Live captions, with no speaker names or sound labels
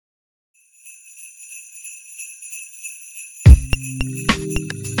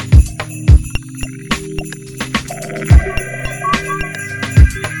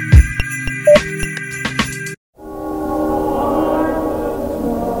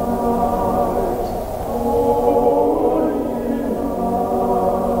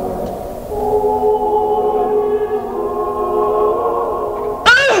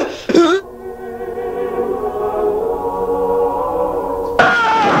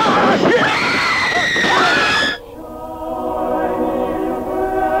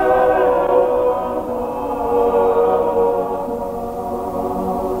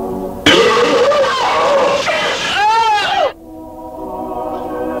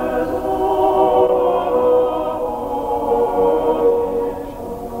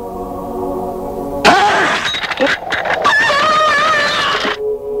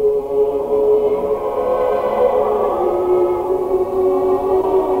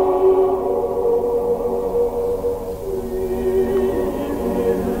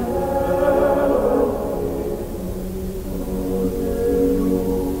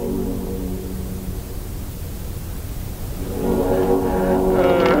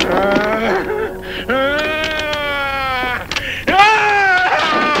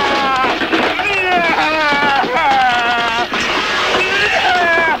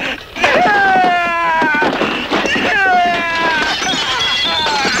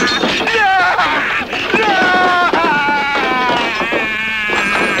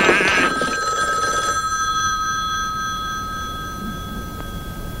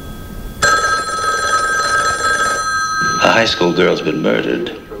high school girl's been murdered.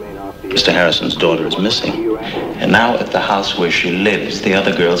 Mr. Harrison's daughter is missing. And now at the house where she lives, the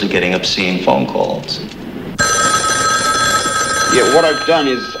other girls are getting obscene phone calls. Yeah, what I've done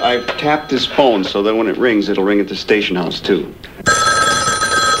is I've tapped this phone so that when it rings, it'll ring at the station house, too.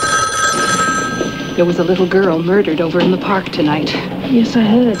 There was a little girl murdered over in the park tonight. Yes, I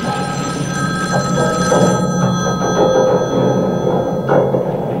heard.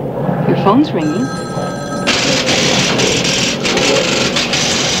 Your phone's ringing.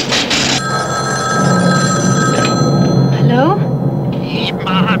 Hello? Hey,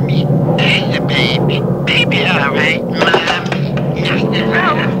 Mommy. There's the baby. Baby, all right, Mommy. Hello?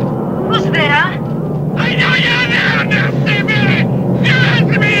 Who's there? I know you're there, nasty man. You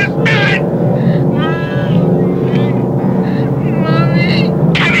answer me, you spirit. Mommy.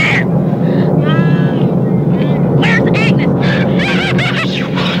 Come here. Where's Agnes? You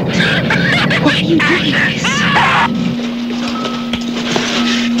won't. Why are you doing this?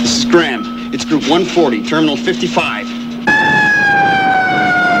 This is Graham. It's group 140, terminal 55.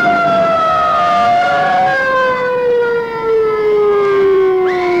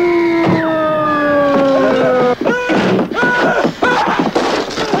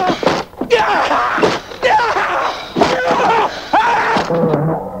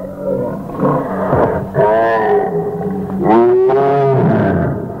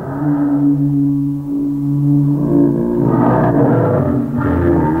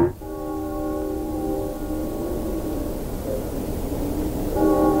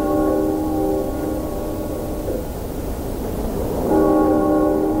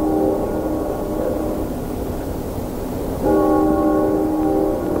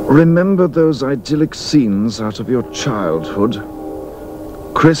 Remember those idyllic scenes out of your childhood?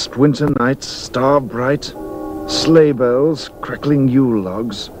 Crisp winter nights, star bright, sleigh bells, crackling Yule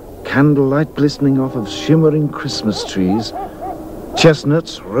logs, candlelight glistening off of shimmering Christmas trees,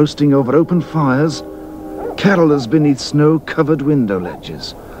 chestnuts roasting over open fires, carolers beneath snow-covered window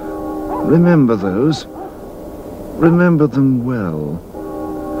ledges. Remember those. Remember them well.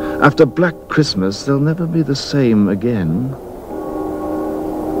 After Black Christmas, they'll never be the same again.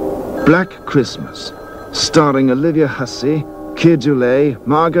 Black Christmas, starring Olivia Hussey, Keir Dullea,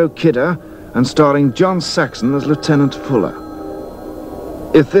 Margot Kidder, and starring John Saxon as Lieutenant Fuller.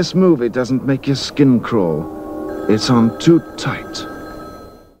 If this movie doesn't make your skin crawl, it's on too tight.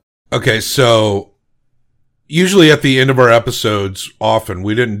 Okay, so usually at the end of our episodes, often,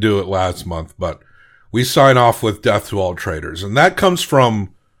 we didn't do it last month, but we sign off with Death to All Traitors. And that comes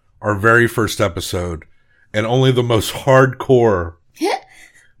from our very first episode, and only the most hardcore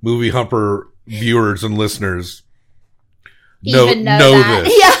Movie Humper viewers and listeners know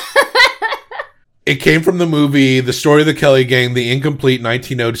this. Yeah. It came from the movie The Story of the Kelly Gang, the incomplete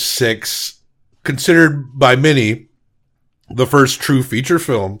 1906, considered by many the first true feature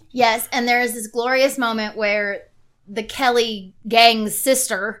film. Yes, and there is this glorious moment where the Kelly Gang's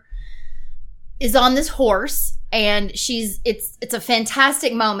sister is on this horse, and it's a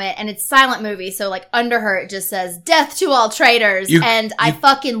fantastic moment, and it's a silent movie, so like under her it just says "Death to all traitors," I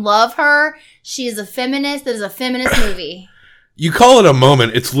fucking love her. She is a feminist. It is a feminist movie. You call it a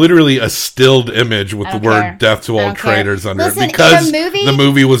moment. It's literally a stilled image with I the don't word care. "death to I all don't care. traitors" under Listen, it because in a movie- the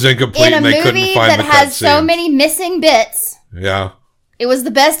movie was incomplete In a and they couldn't movie find that the has so cutscenes. many missing bits, Yeah. it was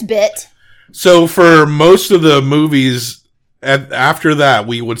the best bit. So for most of the movies, after that,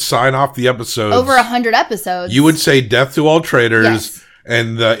 we would sign off the episodes. Over 100 episodes. You would say "death to all traitors," Yes.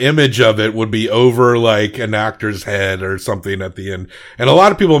 and the image of it would be over like an actor's head or something at the end. And a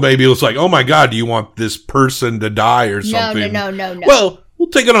lot of people maybe was like, "Oh my God, do you want this person to die or something?" No. Well, we'll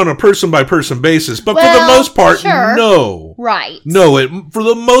take it on a person by person basis, but for the Well, most part, sure. no. Right. No, for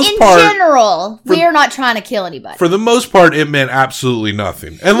the most In part, general, we are not trying to kill anybody. for the most part, it meant absolutely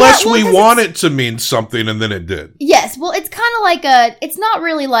nothing. Unless well, we 'cause want it to mean something, and then it did. Yes, well, it's kind of like it's not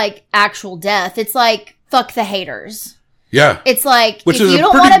really like actual death. It's like, fuck the haters. Yeah. It's like, Which if is you a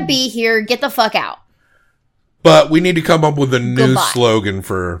don't pretty- want to be here, get the fuck out. But we need to come up with a new Goodbye. slogan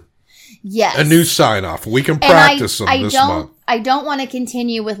for Yes. a new sign-off. We can And practice them this don't, month. I don't want to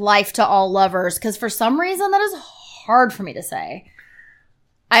continue with life to all lovers because for some reason that is hard for me to say.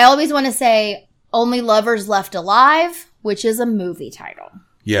 I always want to say only lovers left alive, which is a movie title.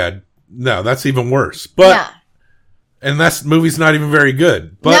 Yeah. No, that's even worse. But yeah. and that movie's not even very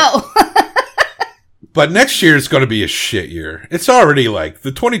good. But No. but next year is going to be a shit year. It's already like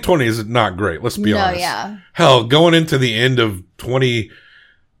the 2020 is not great. Let's be No, honest. yeah. Hell, going into the end of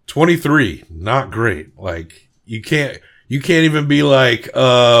 2023, not great. Like you can't even be like,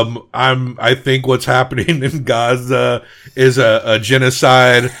 I think what's happening in Gaza is a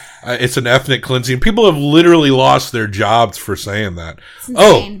genocide. It's an ethnic cleansing. People have literally lost their jobs for saying that. insane.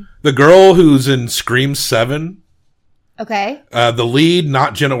 Oh, the girl who's in Scream 7, Okay. the lead,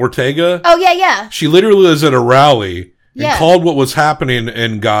 not Jenna Ortega. Oh, yeah. She literally was at a rally and Yeah. called what was happening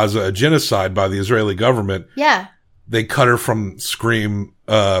in Gaza a genocide by the Israeli government. Yeah. They cut her from Scream,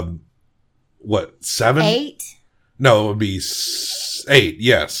 7? 8? No, it would be 8,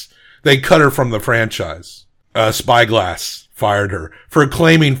 yes. They cut her from the franchise. Spyglass fired her for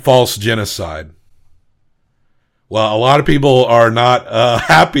claiming false genocide. Well, a lot of people are not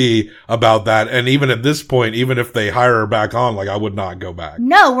happy about that. And even at this point, even if they hire her back on, like I would not go back.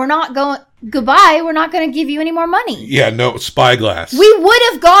 No, we're not going. Goodbye. We're not going to give you any more money. Yeah, no, Spyglass. We would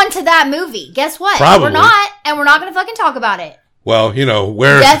have gone to that movie. Guess what? Probably. We're not, and we're not going to fucking talk about it. Well, you know,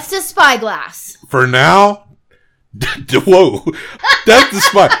 where Death to Spyglass. for now, whoa, Death to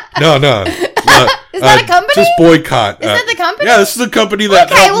Spy. No. Is that a company? Just boycott. Is that the company? Yeah, this is the company that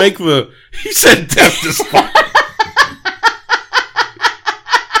Okay, helped well- make the. He said Death to Spy.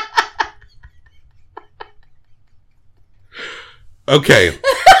 Okay.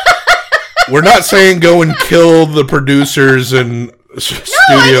 We're not saying go and kill the producers and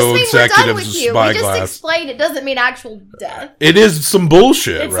studio we're done executives with of you. We just Spyglass. explained it doesn't mean actual death. It is some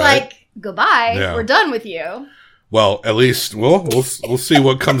bullshit, It's right? like, goodbye. Yeah. We're done with you. Well, at least we'll see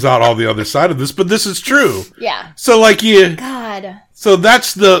what comes out on the other side of this, but this is true. Yeah. So like God. so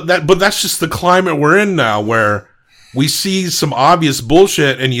that's but that's just the climate we're in now where we see some obvious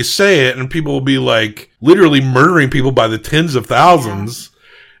bullshit and you say it and people will be like literally murdering people by the tens of thousands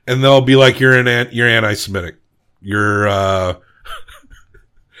and they'll be like you're anti-Semitic. You're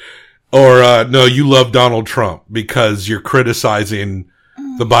or no, you love Donald Trump because you're criticizing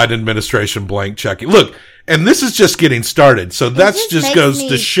the Biden administration blank checking. Look, and this is just getting started. So that just just makes goes me-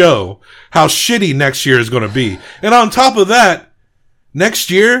 to show how shitty next year is going to be. And on top of that, next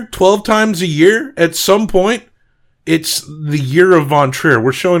year, 12 times a year, at some point, it's the year of Von Trier.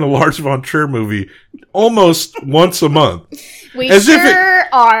 We're showing a Lars Von Trier movie almost once a month. We As if sure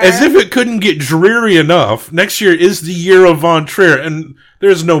are. As if it couldn't get dreary enough. Next year is the year of Von Trier, and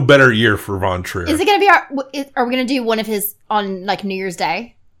there's no better year for Von Trier. Is it going to be are we going to do one of his on like New Year's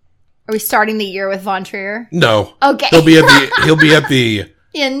Day? Are we starting the year with Von Trier? No. Okay. He'll be at the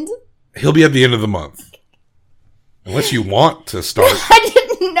End. end of the month. Unless you want to start. I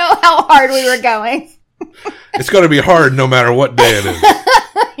didn't know how hard we were going. It's going to be hard no matter what day it is.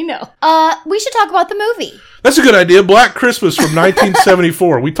 I know. We should talk about the movie. That's a good idea. Black Christmas from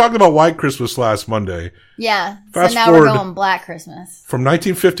 1974. We talked about White Christmas last Monday. Yeah. Fast so now forward- we're going Black Christmas. From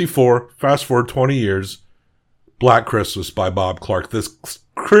 1954, fast forward 20 years, Black Christmas by Bob Clark. This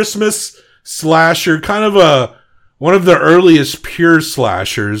Christmas slasher, kind of one of the earliest pure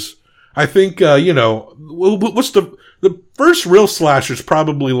slashers. I think, what's the first real slasher's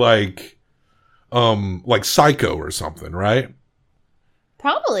probably like Psycho or something, right?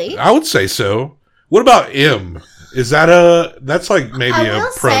 Probably. I would say so. What about M? Is that that's like maybe I a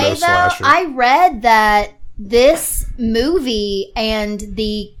will proto say, though, slasher? I read that this movie and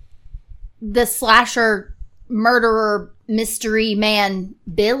the slasher murderer mystery man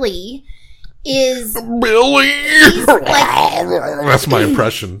Billy is Billy. That's my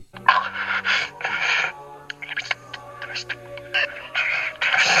impression.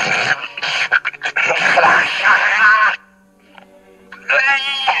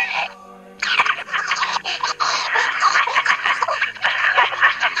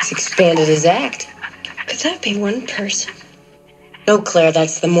 He's expanded his act. Could that be one person? No, Claire,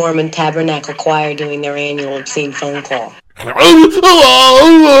 that's the Mormon Tabernacle Choir doing their annual obscene phone call.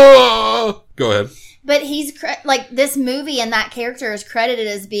 Go ahead. But he's this movie and that character is credited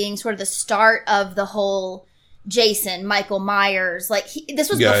as being sort of the start of the whole Jason, Michael Myers. This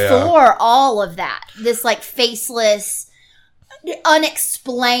was before all of that. This faceless,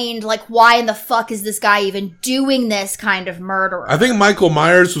 unexplained, why in the fuck is this guy even doing this kind of murder? I think Michael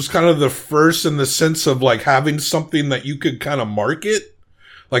Myers was kind of the first in the sense of having something that you could kind of market.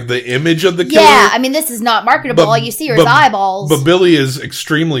 The image of the killer. Yeah, I mean, this is not marketable. All you see are his eyeballs. But Billy is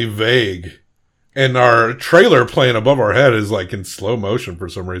extremely vague. And our trailer playing above our head is in slow motion for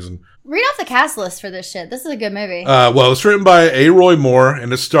some reason. Read off the cast list for this shit. This is a good movie. Well, it's written by A. Roy Moore,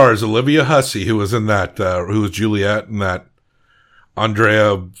 and it stars Olivia Hussey, who was in that, who was Juliet, and that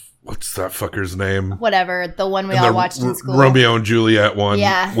Andrea, what's that fucker's name? Whatever, the one we all watched in school. Romeo and Juliet one.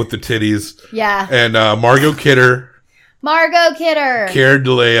 Yeah. With the titties. Yeah. And Margot Kidder. Cara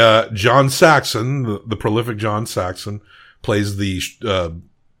DeLea. John Saxon, the prolific John Saxon, plays the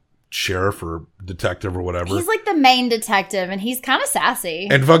sheriff or detective or whatever. He's the main detective, and he's kind of sassy.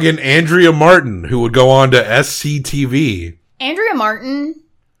 And fucking Andrea Martin, who would go on to SCTV. Andrea Martin,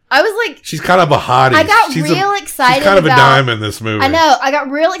 I was she's kind of a hottie. I got real excited. She's kind of a dime in this movie. I know. I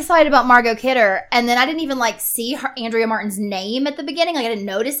got real excited about Margot Kidder, and then I didn't even see Andrea Martin's name at the beginning. I didn't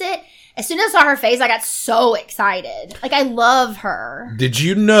notice it. As soon as I saw her face, I got so excited. I love her. Did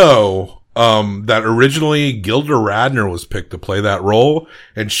you know that originally Gilda Radner was picked to play that role,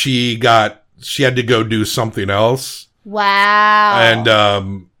 and she had to go do something else? Wow. And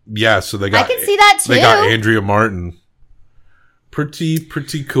so they got. I can see that too. They got Andrea Martin. Pretty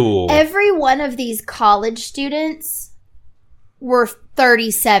cool. Every one of these college students were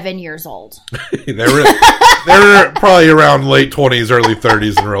 37 years old. They're probably around late 20s, early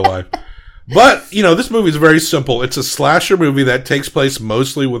 30s in real life. But, this movie is very simple. It's a slasher movie that takes place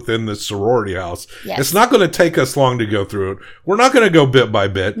mostly within the sorority house. Yes. It's not going to take us long to go through it. We're not going to go bit by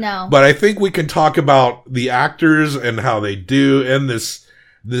bit. No. But I think we can talk about the actors and how they do, and this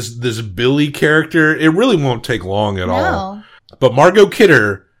Billy character. It really won't take long at all. But Margot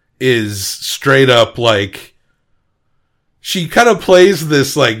Kidder is straight up she kind of plays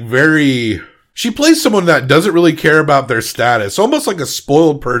this she plays someone that doesn't really care about their status, almost like a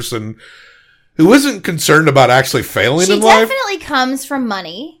spoiled person who isn't concerned about actually failing in life. She definitely comes from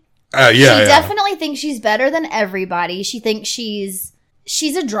money. She definitely thinks she's better than everybody. She thinks she's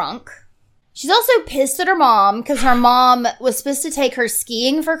a drunk. She's also pissed at her mom because her mom was supposed to take her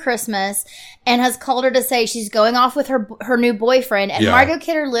skiing for Christmas and has called her to say she's going off with her new boyfriend. And Margot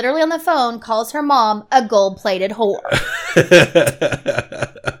Kidder literally on the phone calls her mom a gold-plated whore.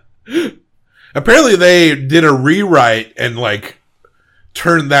 Apparently they did a rewrite and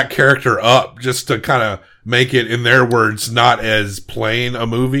turned that character up just to kind of make it, in their words, not as plain a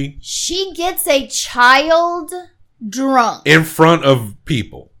movie. She gets a child drunk. In front of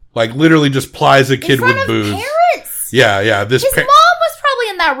people. Literally just plies a kid with booze. Parents. Yeah. His mom was probably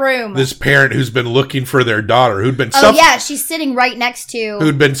in that room. This parent who's been looking for their daughter, who'd been she's sitting right next to.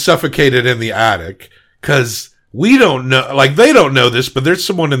 Who'd been suffocated in the attic. Because we don't know, they don't know this, but there's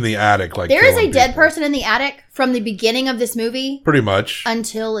someone in the attic. There is a dead person in the attic from the beginning of this movie. Pretty much.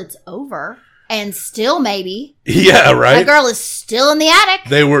 Until it's over. And still maybe. Yeah, right? A girl is still in the attic.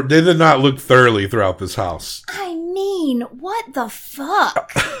 They did not look thoroughly throughout this house. I mean, what the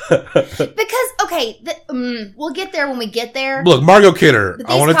fuck? Because, okay, we'll get there when we get there. Look, Margot Kidder.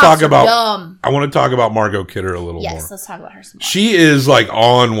 I want to talk about. Dumb. I want to talk about Margot Kidder a little more. Yes, let's talk about her some more. She is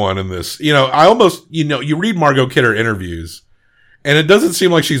on one in this. I almost, you read Margot Kidder interviews, and it doesn't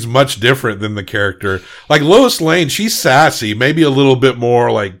seem like she's much different than the character. Lois Lane, she's sassy, maybe a little bit more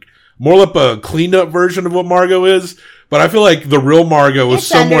a cleaned up version of what Margot is. But I feel like the real Margot was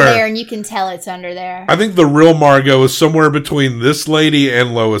somewhere under there, and you can tell it's under there. I think the real Margot is somewhere between this lady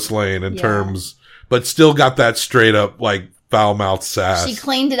and Lois Lane in terms, but still got that straight up foul mouthed sass. She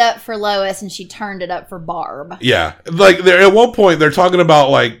cleaned it up for Lois, and she turned it up for Barb. Yeah, at one point they're talking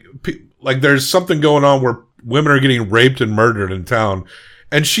about there's something going on where women are getting raped and murdered in town,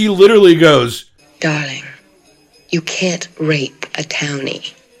 and she literally goes, "Darling, you can't rape a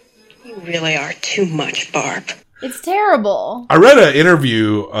townie. You really are too much, Barb." It's terrible. I read an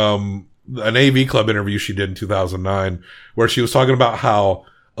interview, an AV Club interview she did in 2009, where she was talking about how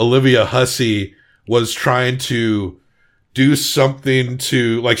Olivia Hussey was trying to do something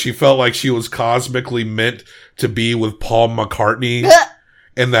to, like, she felt like she was cosmically meant to be with Paul McCartney,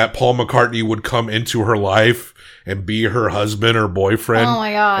 and that Paul McCartney would come into her life and be her husband or boyfriend. Oh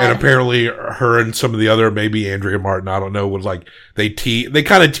my God. And apparently her and some of the other, maybe Andrea Martin, I don't know, would like, they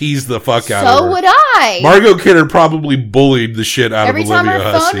kind of teased the fuck out of her. So would I. Margot Kidder probably bullied the shit out Every of time Olivia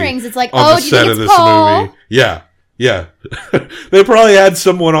her Hussey phone rings, it's like, on oh, the do you set think of it's this Paul? movie. Yeah. Yeah. They probably had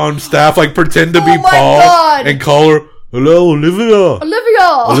someone on staff like pretend to be Oh my Paul God. and call her, hello, Olivia. Olivia.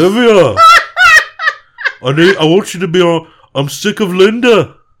 I want you to be on. I'm sick of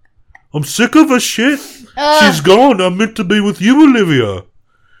Linda. I'm sick of her shit. She's gone. I'm meant to be with you, Olivia.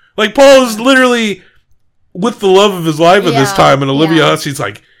 Like, Paul is literally with the love of his life at this time, and Olivia Hussey's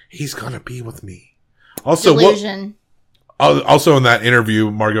like, he's gonna be with me. Also, Delusion. Also in that interview,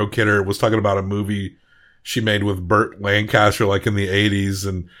 Margot Kidder was talking about a movie she made with Burt Lancaster, like in the 80s,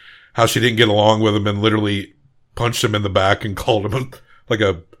 and how she didn't get along with him and literally punched him in the back and called him like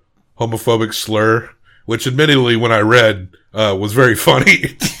a homophobic slur, which admittedly, when I read, was very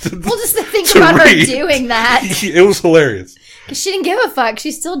funny. Well, just to think about her doing that. It was hilarious. Because she didn't give a fuck.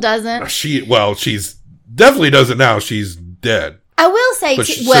 She still doesn't. She's definitely doesn't now. She's dead. I will say, So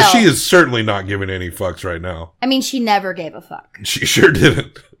she is certainly not giving any fucks right now. I mean, she never gave a fuck. She sure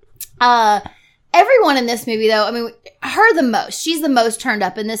didn't. Everyone in this movie, though, I mean, her the most. She's the most turned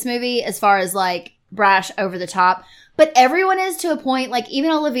up in this movie as far as, like, brash, over the top. But everyone is to a point, like,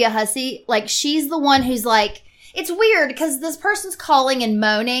 even Olivia Hussey, like, she's the one who's like, it's weird because this person's calling and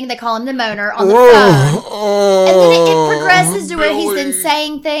moaning. They call him the moaner on the phone. And then it progresses to where he's been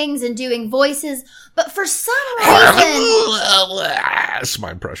saying things and doing voices. But for some reason, that's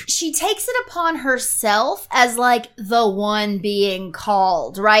my impression. She takes it upon herself as like the one being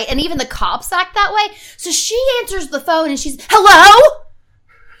called, right? And even the cops act that way. So she answers the phone and she's, hello?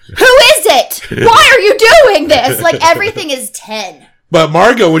 Who is it? Why are you doing this? Like, everything is 10. But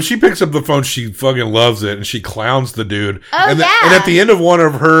Margot, when she picks up the phone, she fucking loves it, and she clowns the dude. Oh, and at the end of one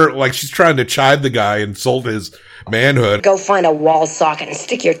of her, like, she's trying to chide the guy, insult his manhood. Go find a wall socket and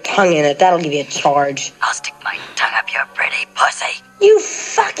stick your tongue in it. That'll give you a charge. I'll stick my tongue up your pretty pussy. You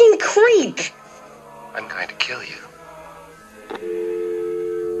fucking creep. I'm going to kill you.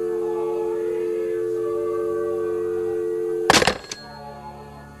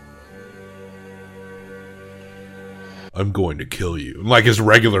 I'm going to kill you. Like his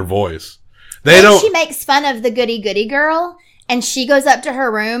regular voice. She makes fun of the goody girl, and she goes up to her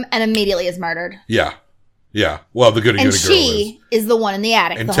room and immediately is murdered. Yeah. Yeah. Well, the goody girl and she is the one in the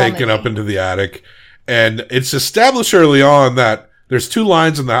attic. And taken up into the attic. And it's established early on that there's two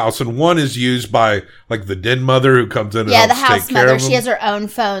lines in the house, and one is used by, like, the den mother who comes in and helps the house take care mother. of them. She has her own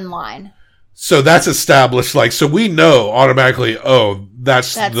phone line. So that's established, like, so we know automatically, oh,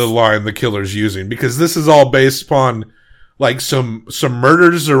 that's the line the killer's using, because this is all based upon, like, some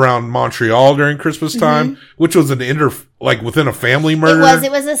murders around Montreal during Christmas time, which was within a family murder.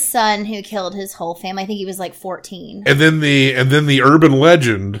 It was a son who killed his whole family. I think he was like 14. And then the urban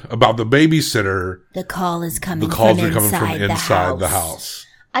legend about the babysitter. The call is coming. The calls are coming from inside the house.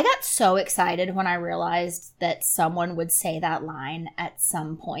 I got so excited when I realized that someone would say that line at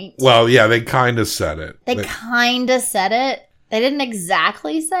some point. Well, yeah, they kind of said it. They kind of said it. They didn't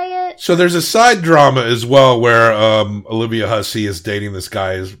exactly say it. So there's a side drama as well where Olivia Hussey is dating this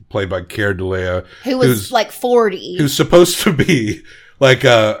guy who's played by Keir Dullea. Who's like 40. Who's supposed to be like,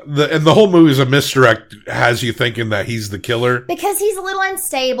 and the whole movie is a misdirect, has you thinking that he's the killer. Because he's a little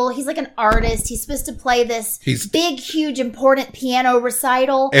unstable. He's like an artist. He's supposed to play this big, huge, important piano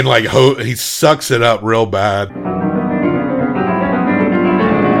recital. And like, he sucks it up real bad.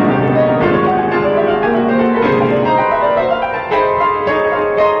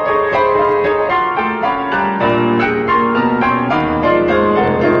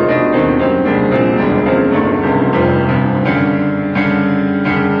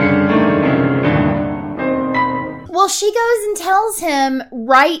 She goes and tells him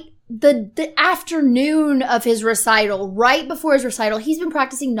right the afternoon of his recital, right before his recital. He's been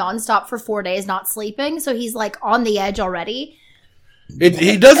practicing nonstop for 4 days, not sleeping. So he's like on the edge already.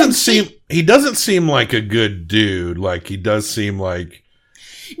 He doesn't seem like a good dude. Like, he does seem like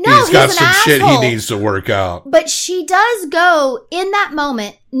he's got some shit he needs to work out. But she does go in that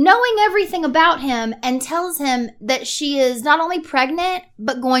moment, knowing everything about him, and tells him that she is not only pregnant,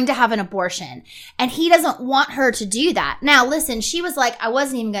 but going to have an abortion. And he doesn't want her to do that. Now, listen, she was like, I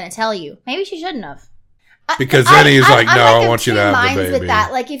wasn't even going to tell you. Maybe she shouldn't have. Because then he's like, no, I want you to have the baby. With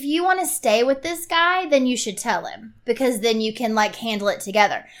that. Like, if you want to stay with this guy, then you should tell him. Because then you can, like, handle it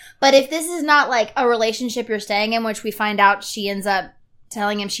together. But if this is not, like, a relationship you're staying in, which we find out she ends up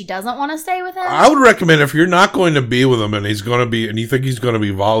telling him she doesn't want to stay with him. I would recommend if you're not going to be with him and you think he's going to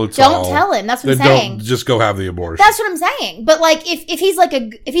be volatile, don't tell him. That's what I'm then saying. Don't just go have the abortion. That's what I'm saying. But like, if he's like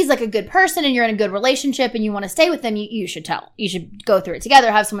a good person and you're in a good relationship and you want to stay with him, you should tell. You should go through it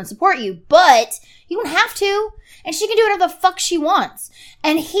together, have someone support you. But you don't have to, and she can do whatever the fuck she wants.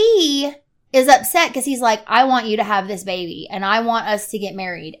 And he is upset because he's like, I want you to have this baby and I want us to get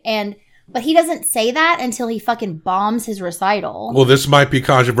married. But he doesn't say that until he fucking bombs his recital. Well, this might be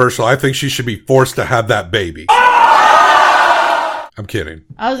controversial. I think she should be forced to have that baby. I'm kidding.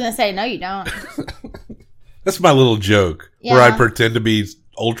 I was going to say, no, you don't. That's my little joke where I pretend to be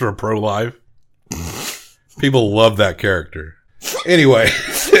ultra pro-life. People love that character. Anyway.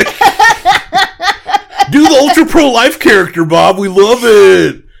 Do the ultra pro-life character, Bob. We love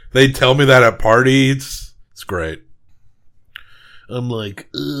it. They tell me that at parties. It's great. I'm like,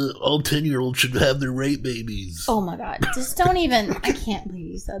 all 10-year-olds should have their rape babies. Oh my God. Just don't even. I can't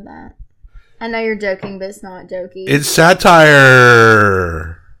believe you said that. I know you're joking, but it's not jokey. It's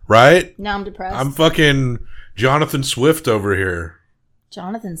satire, right? No, I'm depressed. I'm fucking Jonathan Swift over here.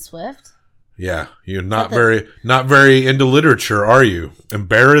 Jonathan Swift? Yeah, you're not very into literature, are you?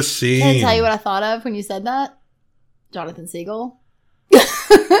 Embarrassing. Can I tell you what I thought of when you said that? Jonathan Siegel.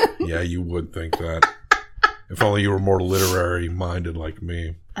 Yeah, you would think that. If only you were more literary minded like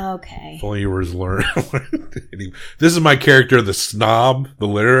me. Okay. If only you were as learned. This is my character, the snob, the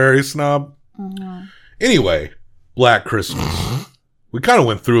literary snob. Mm-hmm. Anyway, Black Christmas. We kind of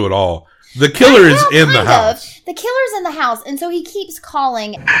went through it all. The killer is in the house. The killer's in the house, and so he keeps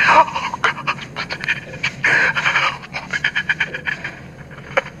calling.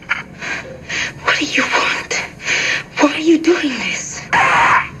 What do you want? Why are you doing this?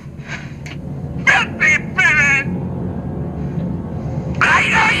 Filthy Billy! I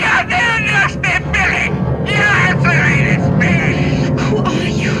know you're there, Step Billy! Your answer is me! Who are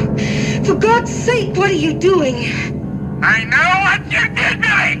you? For God's sake, what are you doing? I know what you did,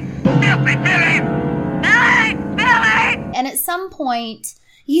 Billy! Filthy Billy! Billy! Billy! And at some point,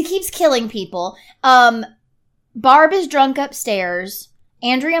 he keeps killing people. Barb is drunk upstairs.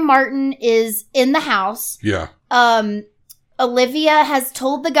 Andrea Martin is in the house. Yeah. Olivia has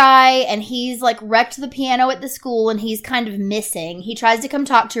told the guy, and he's like wrecked the piano at the school, and he's kind of missing. He tries to come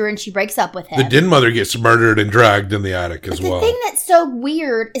talk to her, and she breaks up with him. The den mother gets murdered and dragged in the attic as well. The thing that's so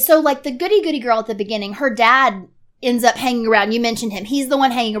weird is, so like the goody girl at the beginning, her dad ends up hanging around. You mentioned him. He's the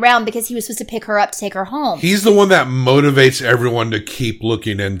one hanging around because he was supposed to pick her up to take her home. He's the one that motivates everyone to keep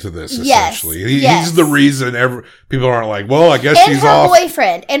looking into this, essentially. Yes. He's the reason people aren't like, well, I guess and she's her off.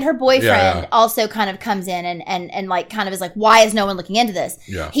 And her boyfriend also kind of comes in and like kind of is like, why is no one looking into this?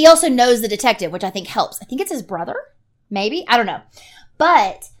 Yeah. He also knows the detective, which I think helps. I think it's his brother, maybe. I don't know.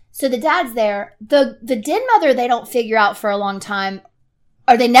 But, so the dad's there. The den mother, they don't figure out for a long time.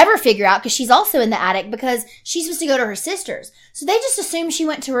 Or they never figure out because she's also in the attic because she's supposed to go to her sister's. So they just assume she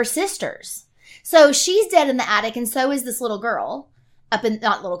went to her sister's. So she's dead in the attic, and so is this little girl.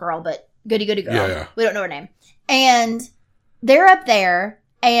 Not little girl, but goody girl. Yeah. We don't know her name. And they're up there,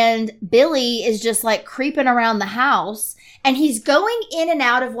 and Billy is just like creeping around the house, and he's going in and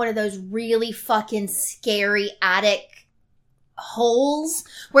out of one of those really fucking scary attic holes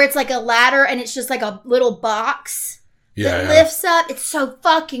where it's like a ladder and it's just like a little box. That lifts up. It's so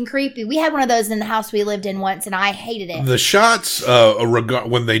fucking creepy. We had one of those in the house we lived in once, and I hated it. The shots,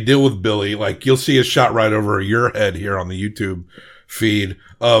 when they deal with Billy, like you'll see a shot right over your head here on the YouTube feed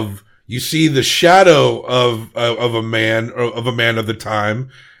of, you see the shadow of a man of the time,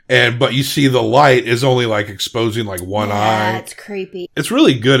 but you see the light is only like exposing like one eye. It's creepy. It's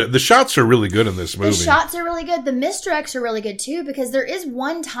really good. The shots are really good in this movie. The shots are really good. The misdirects are really good too, because there is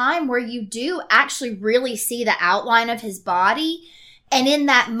one time where you do actually really see the outline of his body. And in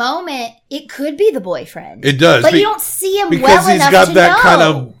that moment, it could be the boyfriend. It does. But you don't see him well enough to know. Because he's got that kind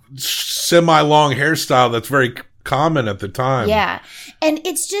of semi-long hairstyle that's very common at the time. Yeah. And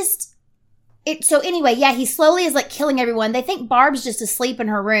it's just... So anyway, yeah, he slowly is like killing everyone. They think Barb's just asleep in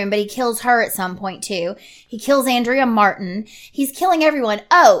her room, but he kills her at some point too. He kills Andrea Martin. He's killing everyone.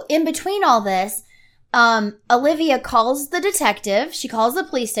 Oh, in between all this, Olivia calls the detective. She calls the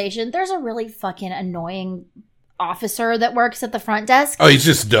police station. There's a really fucking annoying officer that works at the front desk. Oh, he's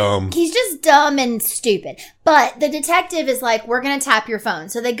just dumb. He's just dumb and stupid. But the detective is like, we're going to tap your phone.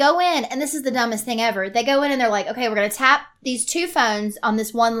 So they go in, and this is the dumbest thing ever. They go in and they're like, okay, we're going to tap these two phones on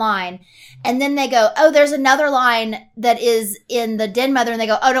this one line. And then they go, oh, there's another line that is in the den mother. And they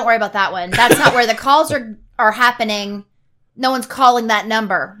go, oh, don't worry about that one. That's not where the calls are happening. No one's calling that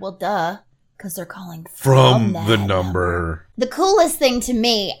number. Well, duh. Because they're calling from that the number. The coolest thing to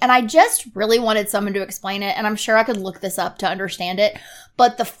me, and I just really wanted someone to explain it, and I'm sure I could look this up to understand it,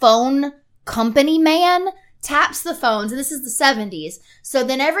 but the phone company man taps the phones, and this is the 70s. So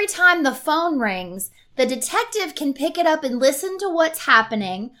then every time the phone rings, the detective can pick it up and listen to what's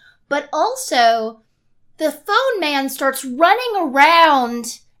happening, but also the phone man starts running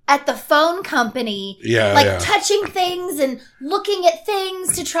around at the phone company, touching things and looking at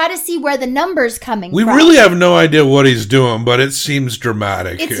things to try to see where the number's coming We from. really have no idea what he's doing, but it seems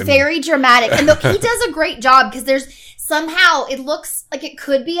dramatic. It's very dramatic. And he does a great job because there's somehow it looks like it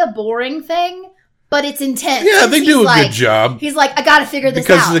could be a boring thing, but it's intense. Yeah, they do a good job. He's like, I gotta figure this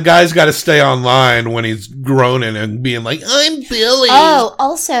out. Because the guy's got to stay online when he's groaning and being like, I'm Billy. Oh,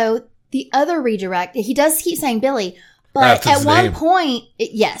 also, the other redirect, he does keep saying Billy, but at one point,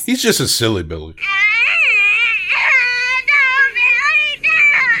 yes. He's just a silly Billy.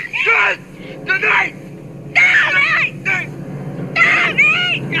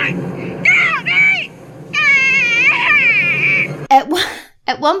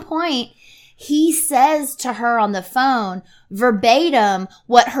 At one point, he says to her on the phone verbatim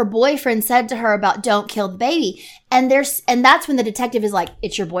what her boyfriend said to her about don't kill the baby. And that's when the detective is like,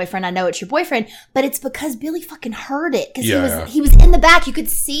 it's your boyfriend. I know it's your boyfriend. But it's because Billy fucking heard it. Because he was in the back. You could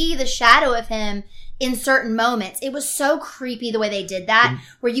see the shadow of him in certain moments. It was so creepy the way they did that,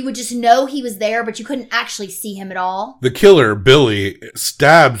 where you would just know he was there, but you couldn't actually see him at all. The killer, Billy,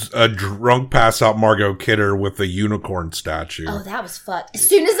 stabs a drunk pass-out Margot Kidder with a unicorn statue. Oh, that was fucked. As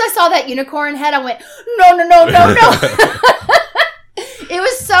soon as I saw that unicorn head, I went, no. It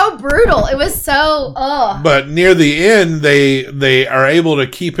was so brutal. It was so, But near the end, they are able to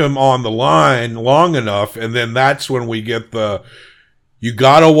keep him on the line long enough, and then that's when we get you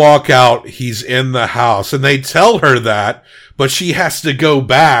gotta walk out, he's in the house. And they tell her that, but she has to go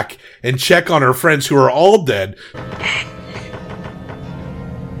back and check on her friends who are all dead.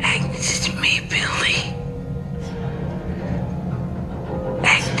 Agnes, it's me, Billy.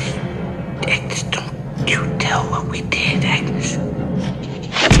 Agnes, don't you tell what we did, Agnes.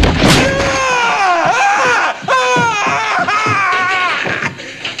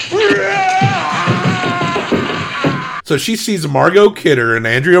 So she sees Margot Kidder and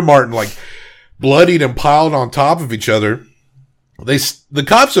Andrea Martin like bloodied and piled on top of each other. The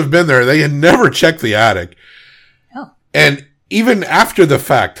cops have been there. They had never checked the attic. Oh. And even after the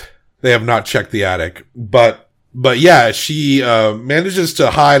fact, they have not checked the attic. But yeah, she manages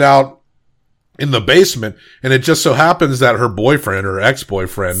to hide out in the basement, and it just so happens that her boyfriend or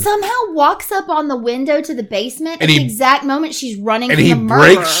ex-boyfriend somehow walks up on the window to the basement at the exact moment she's running and from he the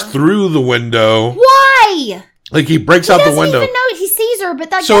murderer. breaks through the window. Why? Like he breaks out the window. He doesn't even know he sees her, but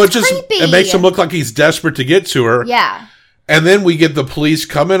that's creepy. It makes him look like he's desperate to get to her. Yeah. And then we get the police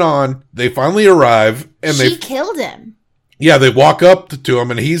coming on. They finally arrive, and she killed him. Yeah, they walk up to him,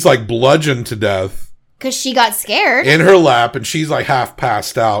 and he's like bludgeoned to death because she got scared in her lap, and she's like half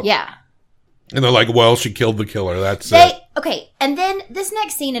passed out. Yeah. And they're like, well, she killed the killer. That's it. Okay, and then this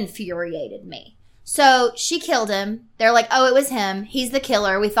next scene infuriated me. So she killed him. They're like, oh, it was him. He's the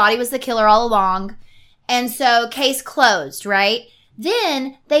killer. We thought he was the killer all along. And so case closed, right?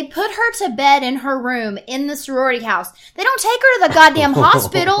 Then they put her to bed in her room in the sorority house. They don't take her to the goddamn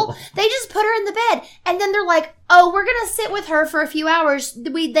hospital. They just put her in the bed. And then they're like, oh, we're going to sit with her for a few hours.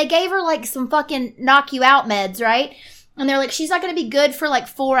 They gave her like some fucking knock you out meds, right? And they're like, she's not going to be good for like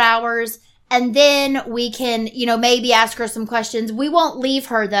 4 hours. And then we can, maybe ask her some questions. We won't leave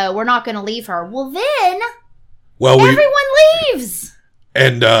her, though. We're not going to leave her. Well, then everyone leaves.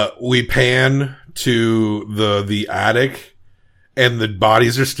 And we pan to the attic, and the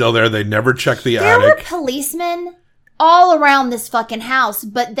bodies are still there. They never checked the attic. There were policemen all around this fucking house,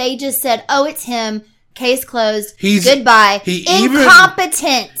 but they just said, oh, it's him. Case closed. Goodbye.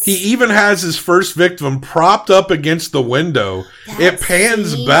 Incompetent. He even has his first victim propped up against the window. It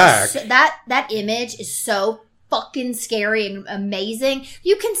pans back. That image is so fucking scary and amazing.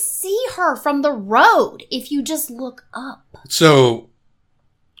 You can see her from the road if you just look up. So,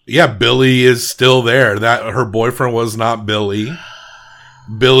 yeah, Billy is still there. That her boyfriend was not Billy.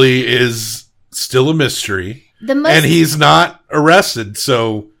 Billy is still a mystery. And he's not arrested,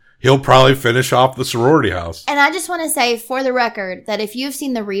 so he'll probably finish off the sorority house. And I just want to say, for the record, that if you've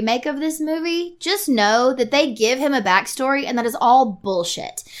seen the remake of this movie, just know that they give him a backstory, and that is all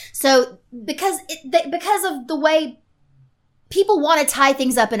bullshit. So, because of the way people want to tie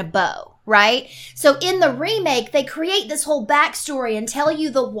things up in a bow, right? So in the remake, they create this whole backstory and tell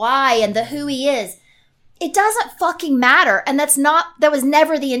you the why and the who he is. it doesn't fucking matter. And that was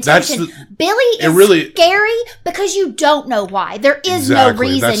never the intention. Billy is scary because you don't know why. There is no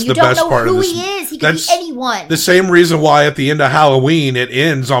reason. You don't know who he is. He could be anyone. The same reason why at the end of Halloween, it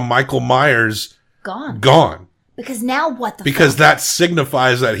ends on Michael Myers gone. Because now what the Because fuck? that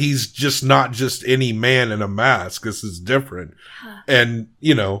signifies that he's just not just any man in a mask. This is different. And,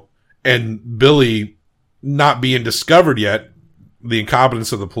 and Billy not being discovered yet, the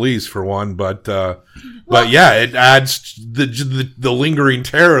incompetence of the police for one, but yeah, it adds the lingering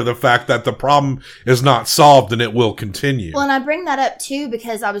terror of the fact that the problem is not solved and it will continue. Well, and I bring that up too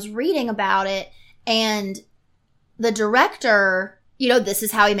because I was reading about it, and the director, this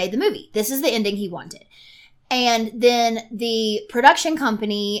is how he made the movie. This is the ending he wanted. And then the production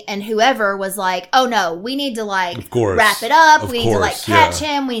company and whoever was like, oh no, we need to wrap it up. We need to catch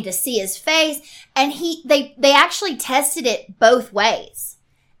him. We need to see his face. And they actually tested it both ways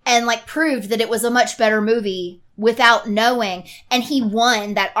and proved that it was a much better movie without knowing. And he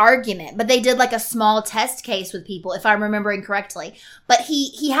won that argument, but they did a small test case with people, if I'm remembering correctly. But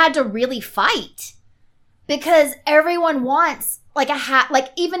he had to really fight because everyone wants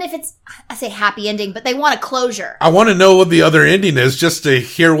even if it's, I say happy ending, but they want a closure. I want to know what the other ending is just to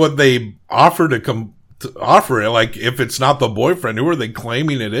hear what they offer to offer it. If it's not the boyfriend, who are they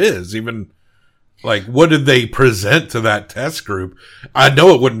claiming it is? Even, what did they present to that test group? I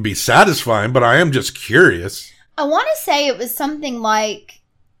know it wouldn't be satisfying, but I am just curious. I want to say it was something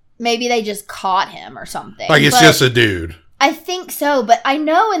maybe they just caught him or something. It's just a dude. I think so, but I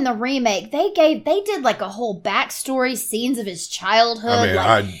know in the remake they did a whole backstory, scenes of his childhood.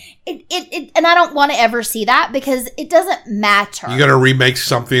 And I don't want to ever see that because it doesn't matter. You're gonna remake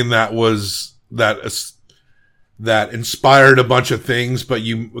something that inspired a bunch of things, but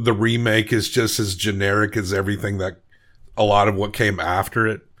the remake is just as generic as everything that a lot of what came after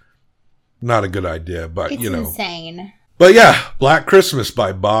it. Not a good idea, but it's insane. But yeah, Black Christmas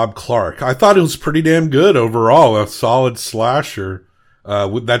by Bob Clark. I thought it was pretty damn good overall. A solid slasher.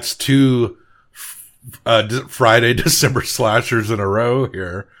 That's 2 Friday, December slashers in a row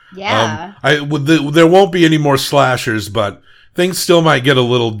here. Yeah. There won't be any more slashers, but things still might get a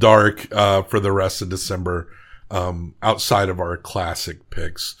little dark for the rest of December outside of our classic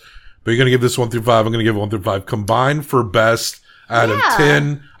picks. But you're going to give this 1 through 5. I'm going to give it 1 through 5 combined for best out of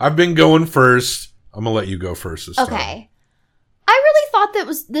 10. I've been going first. I'm going to let you go first this time. Okay. I really thought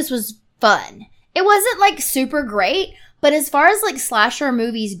this was fun. It wasn't super great, but as far as slasher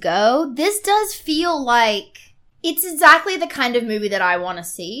movies go, this does feel like it's exactly the kind of movie that I want to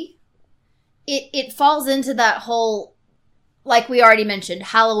see. It falls into that whole, we already mentioned,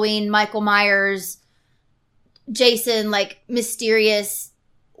 Halloween, Michael Myers, Jason, mysterious,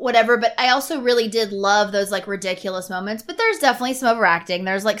 whatever. But I also really did love those ridiculous moments. But there's definitely some overacting.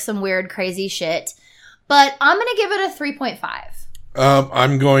 There's some weird, crazy shit. But I'm going to give it a 3.5.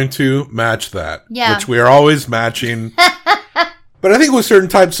 I'm going to match that. Yeah. Which we are always matching. But I think with certain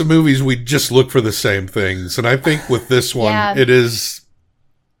types of movies, we just look for the same things. And I think with this one, it is...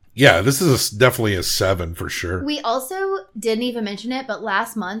 Yeah, this is definitely a 7 for sure. We also didn't even mention it, but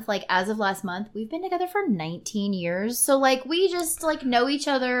last month, as of last month, we've been together for 19 years. So, we just, know each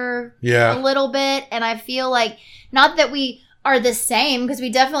other a little bit. And I feel not that we are the same, because we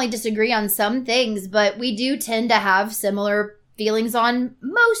definitely disagree on some things, but we do tend to have similar feelings on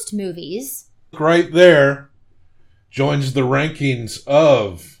most movies. Right there joins the rankings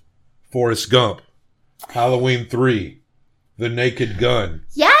of Forrest Gump, Halloween 3, The Naked Gun.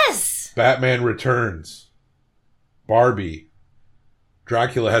 Yes! Batman Returns, Barbie,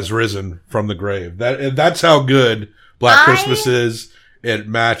 Dracula Has Risen from the Grave. That's how good Black Christmas is. It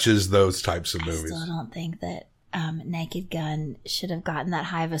matches those types of movies. I still don't think that Naked Gun should have gotten that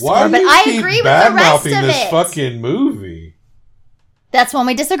high of a score, but I agree with the rest of this fucking movie? That's one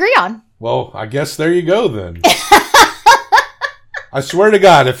we disagree on. Well, I guess there you go then. I swear to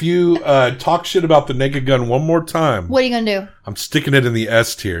God, if you talk shit about the Naked Gun one more time, what are you gonna do? I'm sticking it in the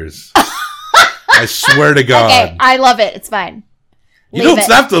S tiers. I swear to God. Okay, I love it. It's fine. You don't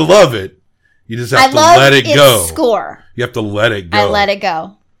have to love it. You just have to let it go. Score. You have to let it go. I let it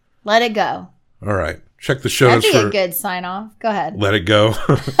go. Let it go. All right. Check the show notes for... That'd be a good sign off. Go ahead. Let it go.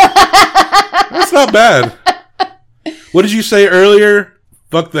 That's not bad. What did you say earlier?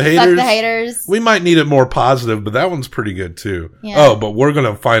 Fuck the haters? Fuck the haters. We might need it more positive, but that one's pretty good too. Yeah. Oh, but we're going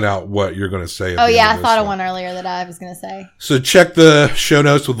to find out what you're going to say. Oh, yeah. I thought of one earlier that I was going to say. So check the show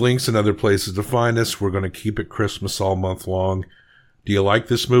notes with links and other places to find us. We're going to keep it Christmas all month long. Do you like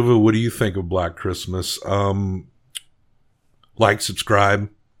this movie? What do you think of Black Christmas? Like, subscribe,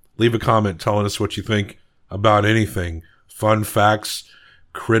 leave a comment telling us what you think about anything. Fun facts,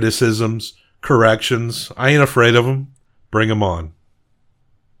 criticisms, corrections. I ain't afraid of them. Bring them on.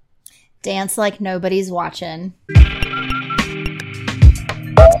 Dance like nobody's watching.